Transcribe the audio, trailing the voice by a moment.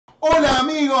Hola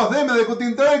amigos de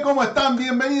mdq-team, ¿cómo están?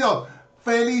 Bienvenidos.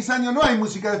 Feliz año. No hay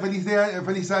música de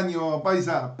feliz año,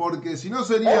 paisa, porque si no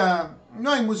sería...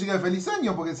 No hay música de feliz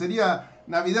año, porque sería...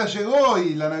 Navidad llegó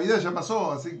y la Navidad ya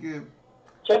pasó, así que...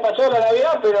 Ya pasó la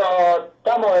Navidad, pero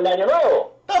estamos en año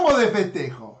nuevo. Estamos de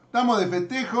festejo,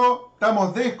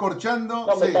 estamos descorchando.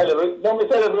 No me sí. sale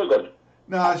el ruido.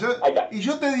 No, y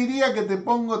yo te diría que te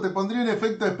pondría un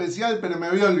efecto especial, pero me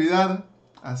voy a olvidar,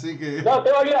 así que... No,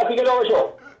 te va a olvidar, así que lo hago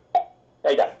yo.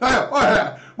 Ahí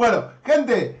está. Bueno,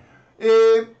 gente,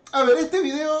 a ver, este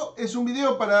video es un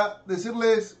video para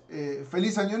decirles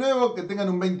feliz año nuevo, que tengan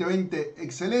un 2020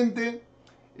 excelente.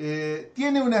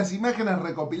 Tiene unas imágenes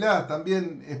recopiladas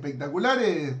también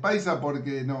espectaculares, paisa,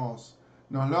 porque nos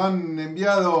lo han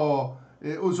enviado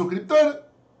un suscriptor.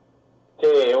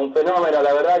 Sí, un fenómeno,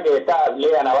 la verdad que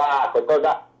lean abajo,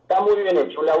 cosas. Está muy bien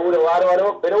hecho, un laburo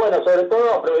bárbaro, pero bueno, sobre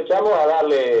todo aprovechamos a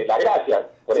darle las gracias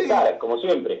por estar, como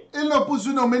siempre. Él nos puso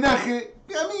un homenaje.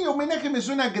 A mí homenaje me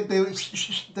suena que te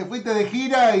fuiste de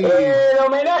gira y... El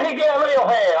homenaje queda medio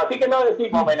feo, así que no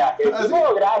decimos homenaje.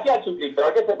 Decimos gracias al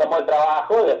suscriptor que se tomó el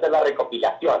trabajo de hacer la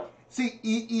recopilación. Sí,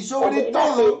 y sobre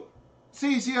todo...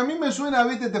 Sí, a mí me suena,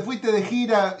 viste, te fuiste de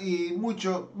gira y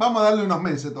mucho... Vamos a darle unos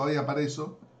meses todavía para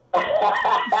eso.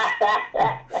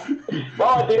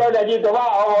 Vamos a tirar un añito más,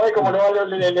 vamos a ver cómo nos va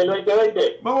en el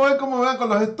 2020. Vamos a ver cómo van con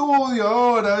los estudios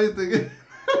ahora, viste.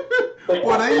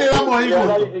 Por ahí le damos el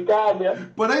gusto.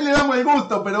 Por ahí le damos el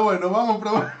gusto, pero bueno, vamos a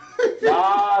probar.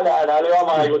 No le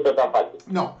vamos a dar el gusto tan fácil.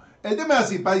 No, el tema es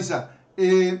así, paisa.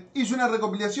 Hice una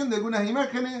recopilación de algunas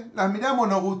imágenes, las miramos,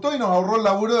 nos gustó y nos ahorró el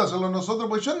laburo de hacerlo nosotros,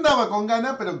 porque yo andaba con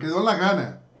ganas, pero quedó en las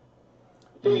ganas.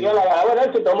 Sí, quedó en las ganas. Bueno,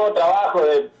 él se tomó trabajo,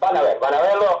 van a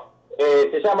verlo.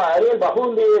 Se llama Daniel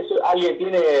Bajundi, alguien que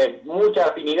tiene mucha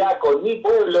afinidad con mi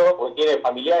pueblo, porque tiene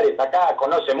familiares acá,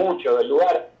 conoce mucho del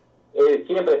lugar.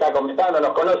 Siempre está comentando,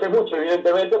 nos conoce mucho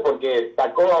evidentemente porque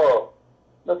sacó,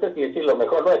 no sé si decir lo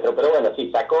mejor nuestro, pero bueno,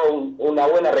 sí, sacó una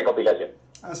buena recopilación.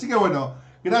 Así que bueno,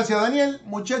 gracias Daniel,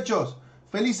 muchachos,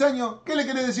 feliz año. ¿Qué le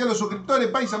querés decir a los suscriptores,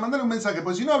 paisa? Mandale un mensaje,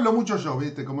 porque si no hablo mucho yo,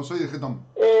 viste, como soy de jetón.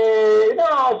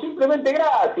 No, simplemente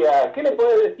gracias. ¿Qué le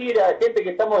podés decir a gente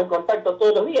que estamos en contacto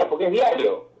todos los días? Porque es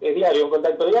diario, un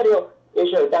contacto diario.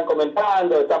 Ellos están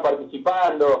comentando, están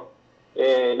participando,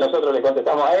 nosotros les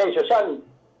contestamos a ellos, ya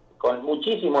con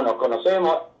muchísimos nos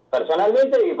conocemos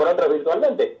personalmente y por otros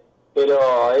virtualmente, pero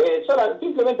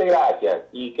simplemente gracias,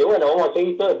 y que bueno, vamos a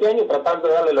seguir todo este año tratando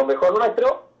de darle lo mejor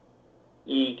nuestro,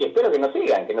 y que espero que nos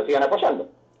sigan apoyando.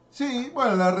 Sí,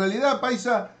 bueno, la realidad,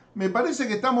 paisa, me parece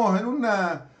que estamos en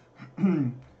una...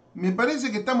 Me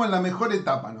parece que estamos en la mejor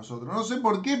etapa nosotros, no sé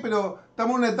por qué, pero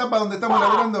estamos en una etapa donde estamos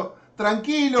laburando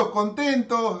tranquilos,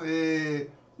 contentos,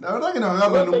 la verdad que nos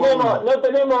agarran un poco. No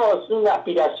tenemos una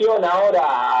aspiración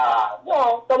ahora.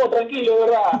 No, estamos tranquilos,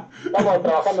 ¿verdad? Estamos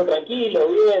trabajando tranquilos,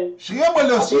 bien. Llegamos a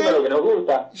los 100. Lo que nos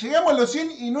gusta. Llegamos a los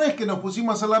 100 y no es que nos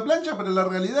pusimos a hacer la plancha, pero la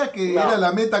realidad es que era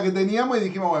la meta que teníamos y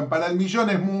dijimos, bueno, para el millón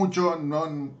es mucho,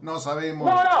 no sabemos.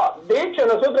 No, de hecho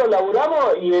nosotros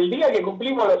laburamos y el día que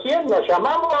cumplimos los 100 nos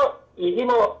llamamos y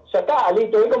dijimos, ya está,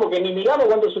 listo, es como que ni miramos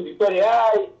cuántos suscriptores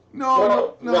hay.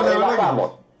 No, nos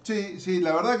relajamos. Sí,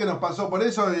 la verdad que nos pasó por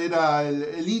eso, era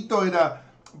el hito era...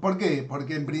 ¿Por qué?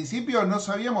 Porque en principio no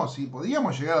sabíamos si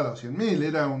podíamos llegar a los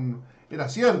 100.000, era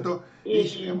cierto.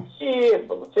 Sí,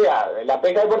 o sea, la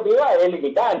pesca deportiva es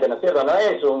limitante, ¿no es cierto? No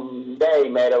es un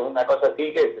gamer o una cosa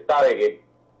así que se sabe que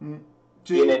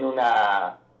tienen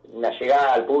una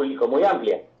llegada al público muy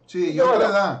amplia. Sí, y otra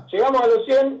edad. Llegamos a los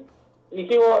 100,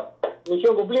 dijimos,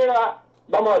 misión cumplida,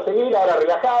 vamos a seguir ahora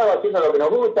relajados, haciendo lo que nos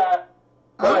gusta.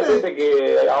 Hay gente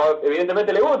que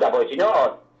evidentemente le gusta, porque si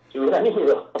no, se hubieran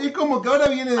ido. Es como que ahora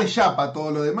viene de chapa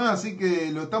todo lo demás, así que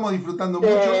lo estamos disfrutando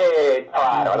mucho.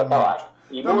 Está bárbaro.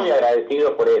 Y muy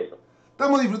agradecidos por eso.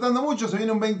 Estamos disfrutando mucho, se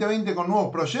viene un 2020 con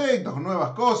nuevos proyectos, con nuevas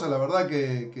cosas, la verdad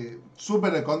que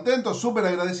súper contentos, súper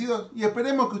agradecidos. Y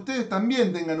esperemos que ustedes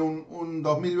también tengan un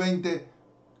 2020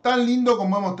 tan lindo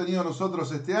como hemos tenido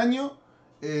nosotros este año.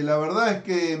 La verdad es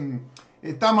que...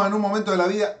 Estamos en un momento de la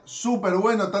vida súper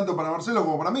bueno, tanto para Marcelo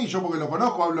como para mí. Yo porque lo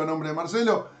conozco, hablo a nombre de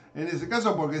Marcelo, en ese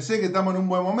caso, porque sé que estamos en un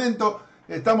buen momento.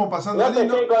 Estamos pasando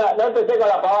lindo. No te sé con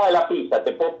la pavada de la pizza.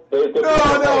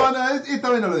 No, esta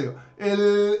vez no lo digo.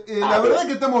 La verdad es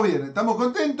que estamos bien, estamos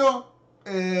contentos,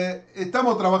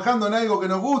 estamos trabajando en algo que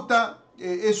nos gusta.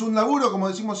 Es un laburo, como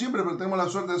decimos siempre, pero tenemos la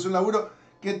suerte de hacer un laburo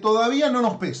que todavía no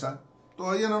nos pesa.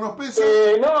 Todavía no nos pesa.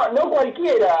 No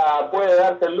cualquiera puede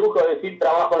darse el lujo de decir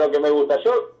trabajo lo que me gusta.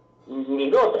 Yo,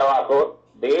 mis dos trabajos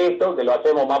de esto, que lo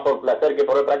hacemos más por placer que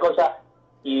por otra cosa,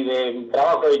 y de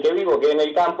trabajo del que vivo, que es en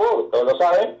el campo, todos lo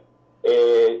saben,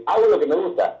 hago lo que me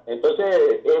gusta.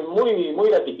 Entonces es muy, muy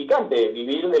gratificante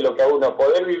vivir de lo que a uno,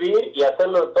 poder vivir y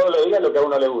hacerlo todos los días lo que a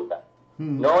uno le gusta.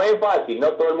 No es fácil, no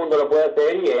todo el mundo lo puede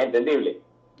hacer y es entendible.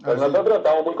 Pero nosotros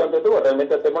estamos muy contentos porque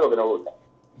realmente hacemos lo que nos gusta.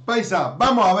 Paisa,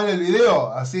 vamos a ver el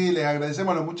video, así les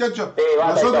agradecemos a los muchachos. Sí,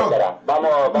 nosotros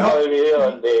vamos a ver el video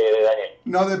de Daniel.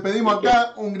 Nos despedimos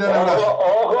acá, un gran abrazo.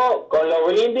 Ojo, con los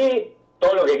brindis,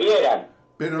 todo lo que quieran.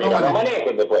 Pero no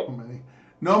manejen después.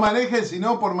 No manejen,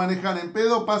 sino por manejar en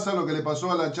pedo pasa lo que le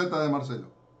pasó a la chata de Marcelo.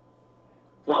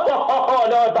 No,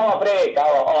 estaba fresca.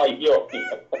 Ay, Dios.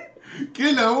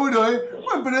 Qué laburo,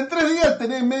 Bueno, pero en 3 días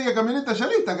tenés media camioneta ya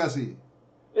lista casi.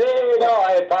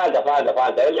 Falta.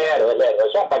 Es lerdo.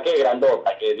 Ya para qué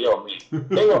grandota, que Dios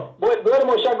mío.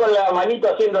 Duermo ya con la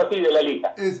manito haciendo así de la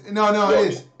lija. Es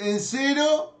en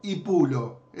cero y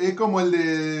pulo. Es como el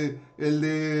de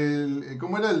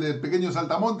 ¿cómo era? El de Pequeño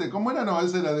Saltamonte. ¿Cómo era? No,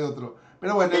 ese era de otro.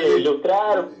 Pero bueno.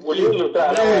 Ilustrar.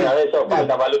 De eso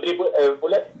falta para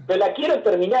pero la quiero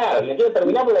terminar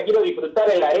porque la quiero disfrutar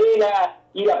en la arena,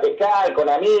 ir a pescar con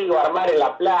amigos, armar en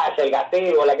la playa, el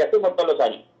gateo, la que hacemos todos los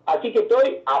años. Así que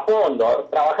estoy a fondo,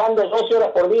 trabajando 12 horas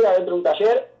por día dentro de un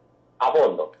taller, a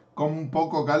fondo. Con un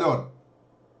poco calor.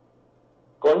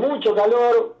 Con mucho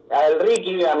calor, el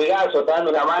Ricky, mi amigazo, está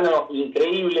dando una mano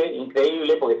increíble,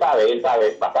 porque él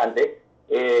sabe bastante.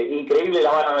 Increíble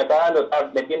la mano que me está dando,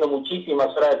 está metiendo muchísimas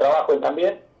horas de trabajo él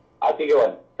también. Así que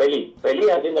bueno, feliz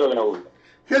haciendo lo que nos gusta.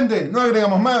 Gente, no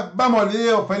agregamos más, vamos al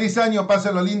video, feliz año,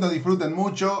 pásenlo lindo, disfruten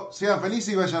mucho, sean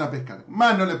felices y vayan a pescar.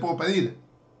 Más no les puedo pedir,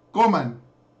 coman.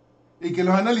 Y que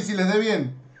los análisis les dé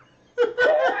bien.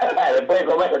 Después de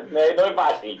comer, no es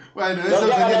fácil. Bueno, eso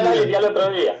sería lo ideal. Al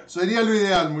otro día. Sería lo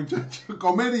ideal, muchachos.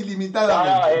 Comer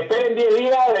ilimitadamente. Esperen 10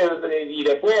 días y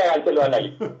después háganse los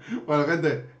análisis. Bueno,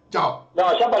 gente, chao.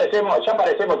 No, ya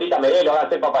parecemos Tita Merelo, van a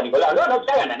ser Papá Nicolás. No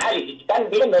se hagan análisis, están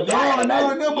viendo.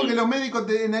 No, porque los médicos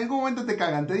en algún momento te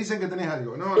cagan, te dicen que tenés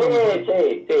algo.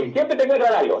 Sí, siempre te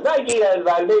encuentran algo. No hay que ir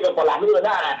al médico por las nubes,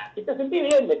 nada. Si te sentís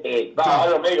bien,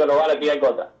 los médicos nos van a tirar en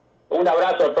contra. Un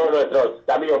abrazo a todos nuestros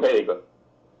amigos médicos.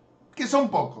 Que son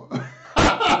pocos.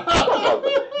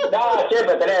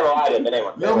 Siempre tenemos varios.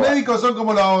 Los médicos son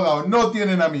como los abogados, no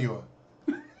tienen amigos.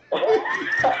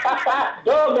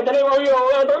 No, que tenemos amigos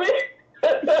abogados también.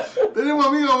 Tenemos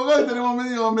amigos abogados y tenemos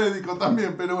amigos médicos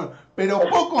también, pero bueno. Pero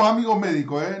pocos amigos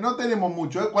médicos, no tenemos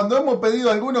muchos. Cuando hemos pedido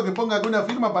a alguno que ponga alguna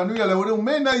firma para no ir a laburar un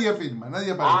mes, nadie firma,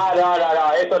 nadie aparece.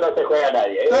 No, eso no se juega a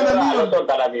nadie. No son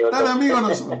tan amigos. Tan amigos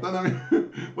no son, tan amigos.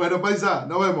 Bueno, paisa,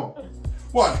 nos vemos.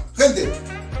 Bueno, gente,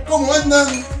 ¿cómo andan?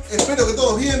 Espero que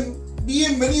todos bien.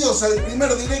 Bienvenidos al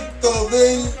primer directo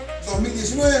del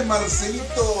 2019.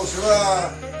 Marcelito se va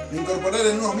a incorporar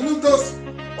en unos minutos.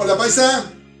 Hola, paisa.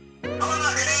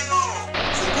 Hola, querido.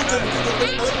 ¿Se escucha el muchachos?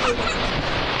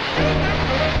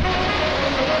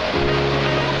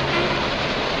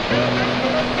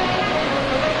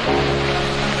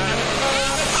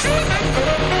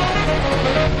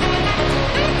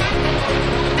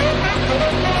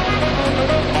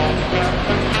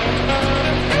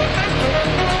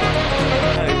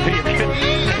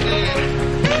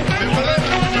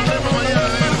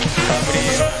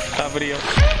 Está frío.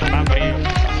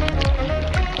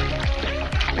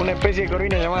 Una especie de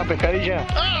corvina llamada pescadilla.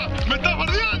 ¡Ah! ¡Me estás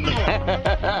bardeando!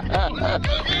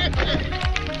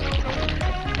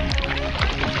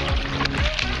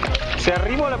 Se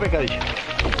arrimó la pescadilla.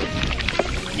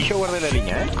 Y yo guardé la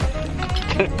línea,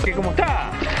 ¿Qué cómo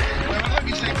está? La verdad que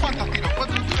hice ¿cuántos tiros?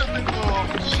 4 tiros, tengo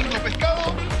 5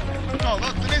 pescados. No,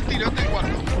 3 tiros, este es el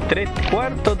cuarto. 3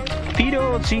 cuartos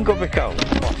tiro, 5 pescados.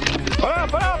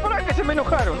 Pará, que se me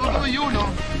enojaron. 2 y 1.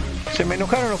 Se me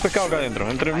enojaron los pescados acá adentro,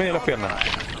 entre el medio de las piernas.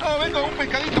 No, vengo un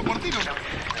pescadito por tiro.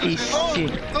 Y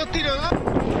sí. 2 tiros,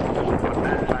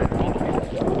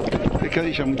 2.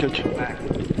 Pescadilla, muchacho.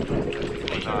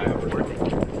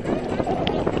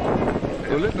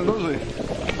 ¿Doblete entonces?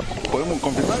 ¿Podemos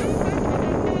confirmar?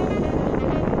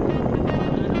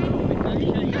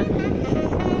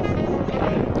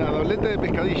 La doblete de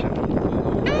pescadilla.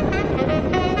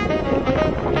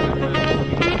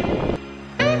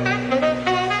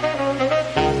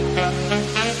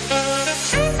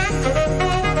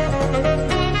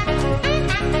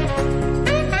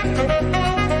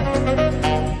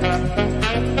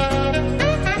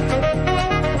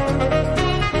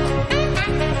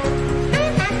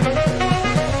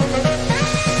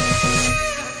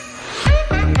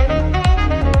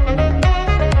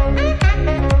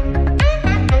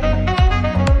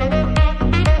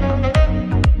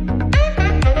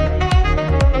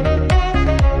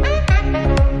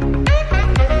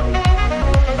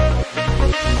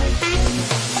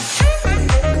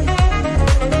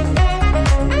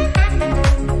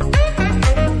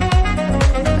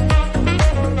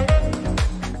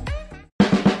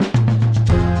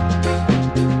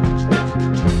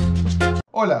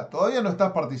 Hola, ¿todavía no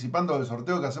estás participando del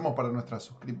sorteo que hacemos para nuestras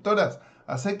suscriptoras?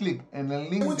 Hacé clic en el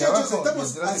link de abajo. Muchachos,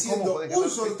 estamos haciendo un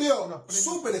sorteo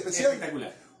súper especial.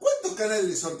 Espectacular. ¿Cuántos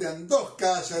canales sortean?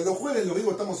 2K, ya los jueves, los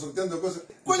vivos estamos sorteando cosas.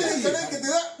 ¿Cuál es el canal que te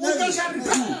da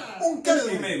un canal?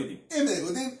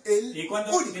 mdq-team, el ¿Y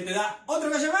cuánto que te da otro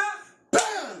que llama?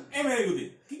 ¡Pam!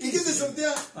 mdq-team. ¿Y quién te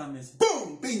sortea?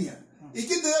 ¡Pum! Piña. ¿Y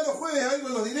quién te da los jueves algo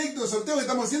en los directos, sorteos que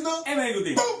estamos haciendo?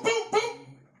 mdq-team. ¡Pum, pum, pum!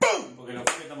 ¡Pum! Porque los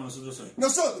jueves estamos nosotros hoy.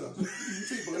 Nosotros.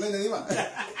 Sí, porque no hay nadie más.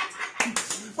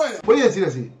 Bueno. Voy a decir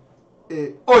así.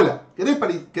 Hola, ¿querés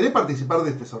participar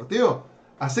de este sorteo?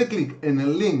 Hacé clic en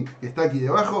el link que está aquí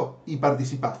debajo y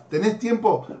participá. Tenés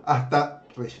tiempo hasta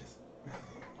Reyes.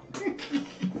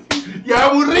 ¡Y a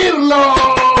aburrirlo!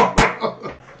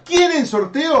 ¿Quieren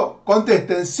sorteo?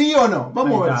 Contesten, ¿sí o no?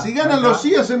 Vamos a ver, si ganan los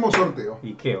sí, hacemos sorteo.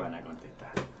 ¿Y qué van a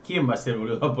contestar? ¿Quién va a ser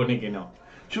boludo? Va a poner que no.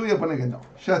 Yo voy a poner que no.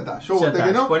 Ya está, yo Ya voté está,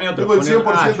 que no. pone otro, Tengo el pone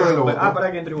 100% otro. de los votos.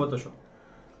 para que entre y voto yo.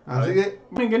 Así que...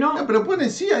 ¿Ponen que no? Pero pone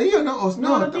sí ahí o no. O,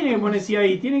 No tiene que poner sí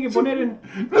ahí, tiene que poner en...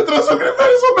 Nuestros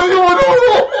suscriptores son medio boludos.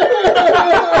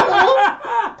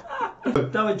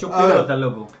 Estaba hecho pelota,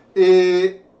 loco.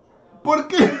 ¿Por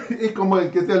qué es como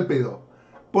el que te al pedo?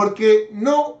 Porque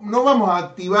no vamos a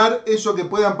activar eso que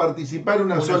puedan participar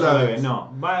una sola vez.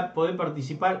 No, va a poder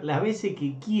participar las veces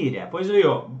que quiera. Por eso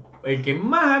digo, el que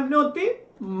más anote,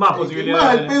 más posibilidades.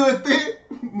 Más al pedo esté,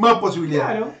 más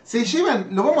posibilidades. Claro. Se llevan,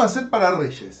 lo vamos a hacer para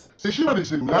Reyes. Se llevan el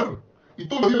celular y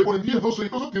todos los días le ponen 10, 12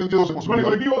 cosas, tienen 10, 12 emociones.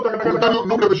 Comentario,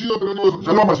 nombre, apellido, pero no,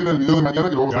 ya lo vamos a hacer en el video de mañana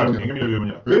que lo vamos a hacer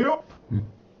mañana. Pero,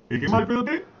 el que más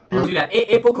pelote...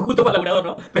 Es poco justo para el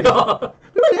laburador, ¿no? Pero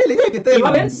y va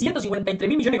a haber 153.000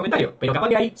 millones de comentarios. Pero capaz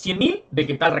que hay 100.000 de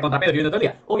que está el recontrapedo escribiendo todo el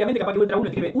día. Obviamente capaz que entra uno y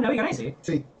escribe una vez gana ese.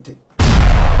 Sí, sí.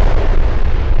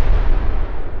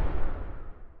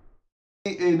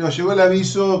 Nos llegó el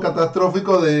aviso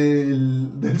catastrófico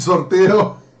del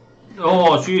sorteo.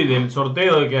 Oh, sí, del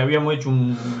sorteo de que habíamos hecho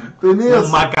un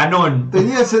macanón.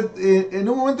 En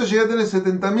un momento llegué a tener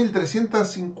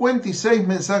 70.356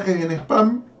 mensajes en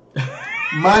spam,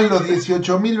 más los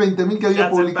 18.000, 20.000 que había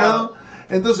publicado.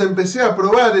 Entonces empecé a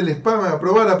probar el spam, a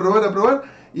probar.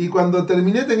 Y cuando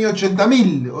terminé tenía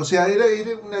 80.000. O sea, era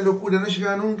una locura, no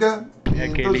llegaba nunca.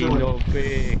 Mira qué lindo,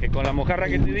 que con la mojarra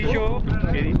que te di yo.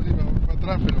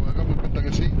 Atrás, pero hagamos cuenta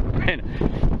que sí. Bueno,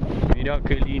 mira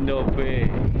qué lindo pez.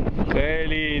 Qué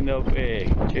lindo pez,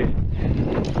 che.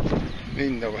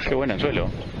 Lindo, Qué buen anzuelo.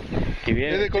 Qué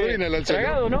bien. Es de Corvina el anzuelo.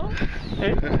 Tragado, ¿no?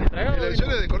 Tragado. El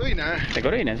anzuelo es de Corvina, De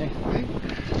Corvina, sí.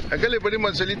 Acá le ponemos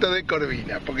anzuelito de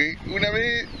Corvina, porque una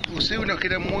vez usé unos que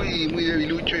eran muy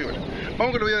debilucho y bueno.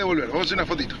 Vamos que lo voy a devolver, vamos a hacer una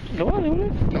fotito. ¿Lo vas a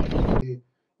devolver? No.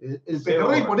 El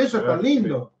pejerrey por eso es tan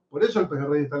lindo. Por eso el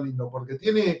pejerrey es tan lindo, porque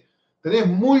tenés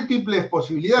múltiples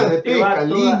posibilidades de pesca,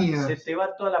 líneas. Se te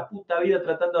va toda la puta vida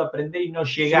tratando de aprender y no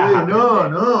llegás. Sí, a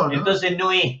aprender. no. Entonces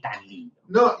no es tan lindo.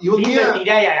 No, y un Lindo día... es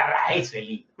tirar y agarrar, eso es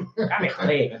lindo. Dame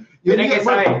joder. Y un Tenés día, que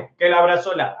saber que la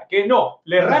brazolada, que no,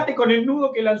 le erraste con el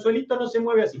nudo que el anzuelito no se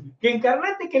mueve así. Que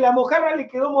encarnaste que la mojarra le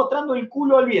quedó mostrando el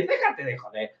culo al viento. Déjate de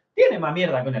joder. Tiene más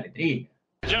mierda que una letrina.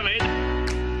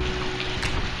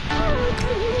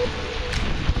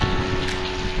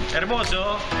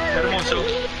 Hermoso, hermoso.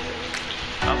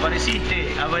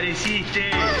 Apareciste,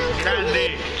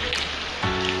 grande.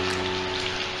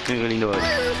 Mira qué lindo va.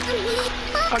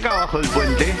 Acá abajo del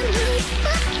puente.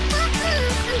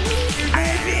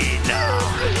 ¡Ay, lindo!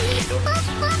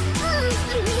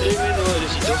 Tremendo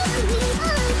madrecito.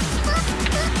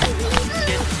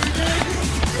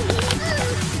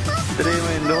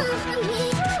 Tremendo.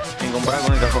 En comparado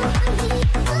con el cajón.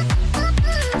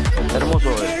 Hermoso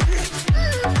ver.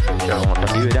 Ya vamos a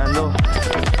estar liberando.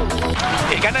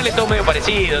 El canal es todo medio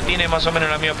parecido, tiene más o menos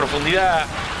la misma profundidad.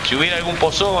 Si hubiera algún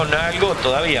pozón, algo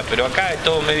todavía, pero acá es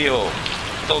todo medio,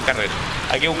 todo carrero.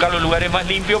 Hay que buscar los lugares más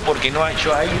limpios porque no hay,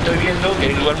 yo ahí estoy viendo que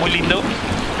hay un lugar muy lindo,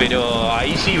 pero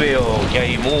ahí sí veo que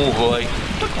hay musgo,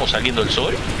 está como saliendo el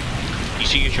sol y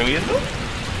sigue lloviendo.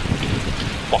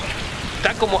 Buah,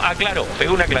 está como, claro,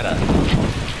 pegó una aclarada.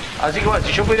 Así que bueno,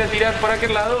 si yo pudiera tirar por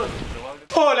aquel lado...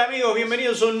 Hola amigos,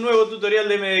 bienvenidos a un nuevo tutorial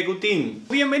de mdq-team.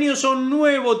 Bienvenidos a un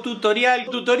nuevo tutorial.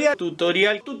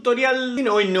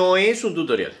 Hoy no es un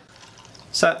tutorial.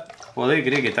 ¿Podés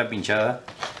creer que está pinchada?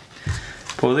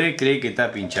 ¿Podés creer que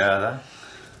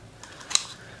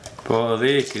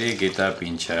está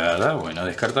pinchada? Bueno,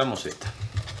 descartamos esta.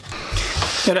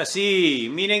 Y ahora sí,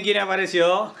 miren quién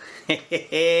apareció.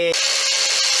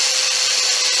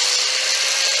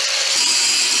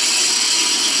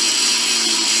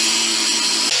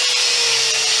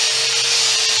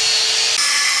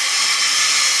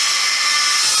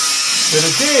 ¿Pero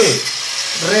qué?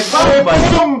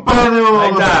 Repámpano.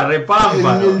 Ahí está,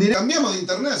 repámpano. Cambiamos de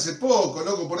internet hace poco,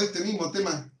 loco, por este mismo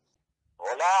tema.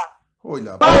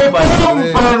 Hola.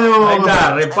 Repámpano. Ahí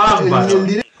está, repámpano.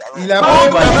 Y la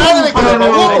puta madre que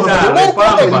lo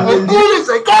pagó, el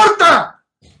se corta.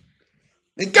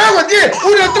 Me cago en 10.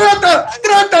 Uno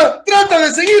trata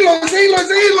de seguirlo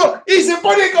y se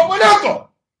pone como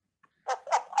loco.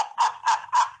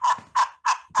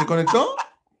 ¿Se conectó?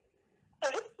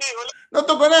 No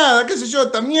tocó nada, qué sé yo,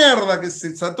 esta mierda que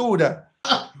se satura.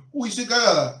 Uy, soy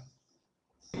cagada.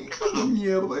 ¿Qué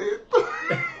mierda esto?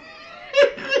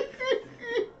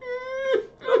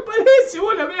 No parece,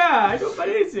 vos la mirá, no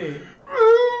parece.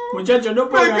 Muchachos, no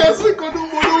puedo. Me casé con un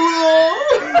boludo.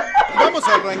 Vamos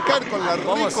a arrancar con la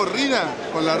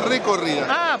recorrida.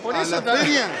 Ah, por eso a la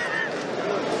feria.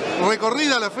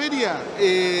 Recorrida a la feria,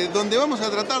 donde vamos a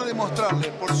tratar de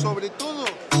mostrarles, por sobre todo,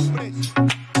 precio.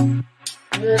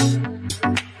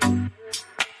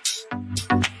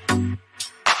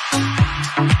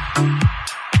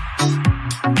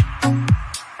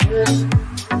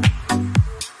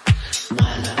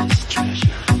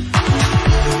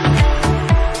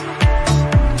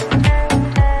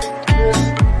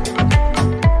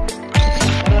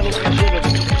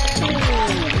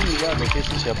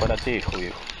 Aparatejo,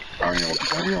 viejo.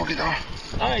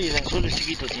 Ay, el anzuelo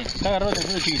chiquito tiene. Agarró el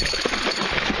anzuelo chiquito.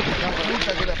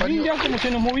 Mirá cómo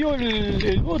se nos movió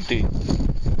el bote.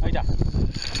 Ahí está.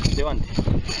 Levante.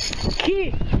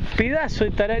 Qué pedazo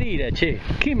de tararira, che.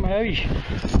 Qué maravilla.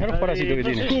 Mirá los parásitos que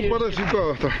tiene. Un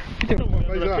parásito hasta.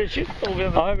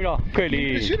 A ver, mirá, qué lindo.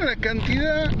 Impresiona la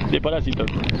cantidad de parásitos.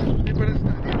 de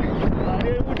parásitos.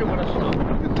 Hay muchos parásitos.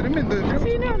 Es tremendo.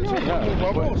 Sí, no.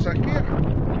 Babosas, ¿qué?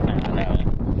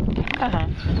 Ajá.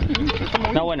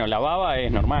 No, bueno, la baba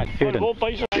es normal.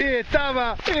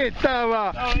 Estaba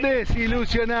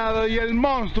desilusionado y el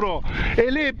monstruo,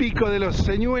 el épico de los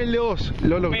señuelos,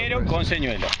 lo logró. Pero con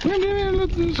señuelo.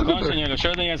 Con señuelo, yo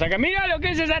lo tenía que sacar. Mira lo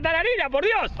que es esa tararina, por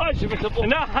Dios. Ay, se me escapó.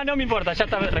 No me importa, ya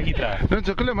está registrada. No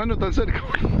chocó la mano tan cerca.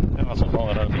 Tenés razón, vamos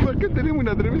a agarrar. ¿Por qué tenemos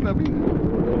una tremenda pinta?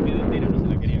 No se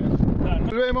la quería ver.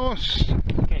 Volvemos.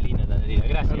 Qué linda tararina,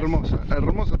 gracias.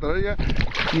 Hermosa tararina.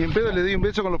 Ni en pedo le di un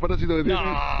beso con los parásitos que tiene.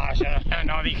 No, yo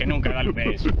no dije nunca darle un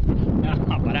beso.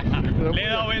 No, pará. Le he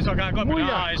dado beso a cada cosa. Muy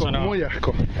No, asco, eso no. muy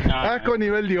asco. No, Asco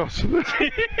nivel Dios.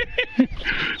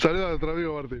 Saludos a nuestro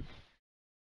amigo Martín.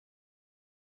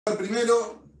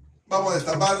 Primero vamos a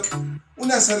destapar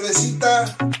una cervecita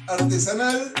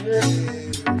artesanal.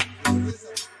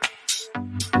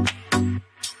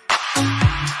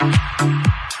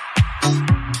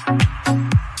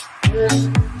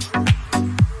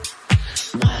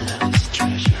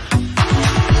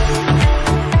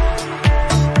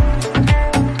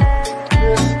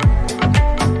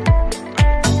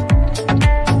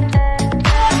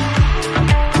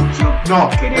 No,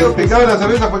 el pecado de la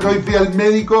cerveza fue que hoy fui al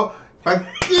médico.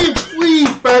 ¿Para qué fui?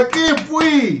 ¿Para qué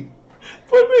fui?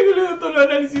 Por medio le doy todos los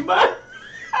análisis mal.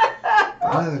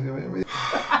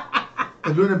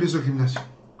 El lunes empiezo el gimnasio.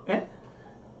 ¿Eh?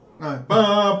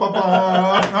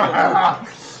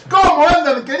 ¿Cómo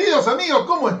andan, queridos amigos?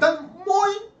 ¿Cómo están?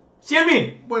 Muy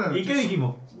 100.000. buenas ¿Y qué noches.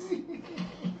 dijimos?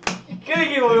 ¿Qué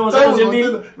dijimos que vamos a hacer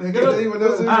 100.000? Me dejé, te digo,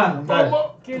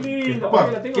 Qué lindo.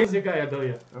 Bueno, La tengo que se caiga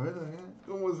todavía. A ver,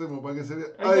 ¿cómo hacemos para que se vea?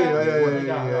 Ahí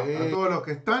está. A todos los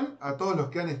que están, a todos los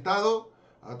que han estado,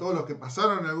 a todos los que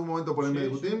pasaron en algún momento por el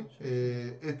mdq-team,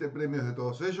 este premio es de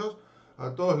todos ellos,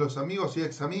 a todos los amigos y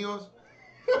ex amigos.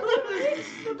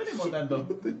 No tenemos tanto.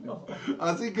 No.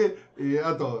 Así que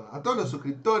a todos los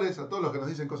suscriptores, a todos los que nos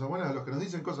dicen cosas buenas, a los que nos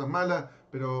dicen cosas malas,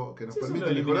 pero que nos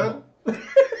permiten mejorar,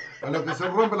 a los que se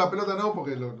rompen la pelota no,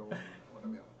 porque no.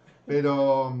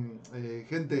 Pero,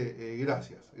 gente,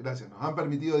 gracias. Nos han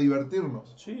permitido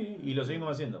divertirnos. Sí, y lo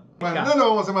seguimos haciendo. Bueno, no lo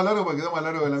vamos a hacer más largo porque quedó más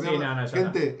largo que la mierda. Sí, no,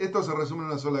 gente, esto se resume en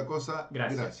una sola cosa.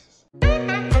 Gracias.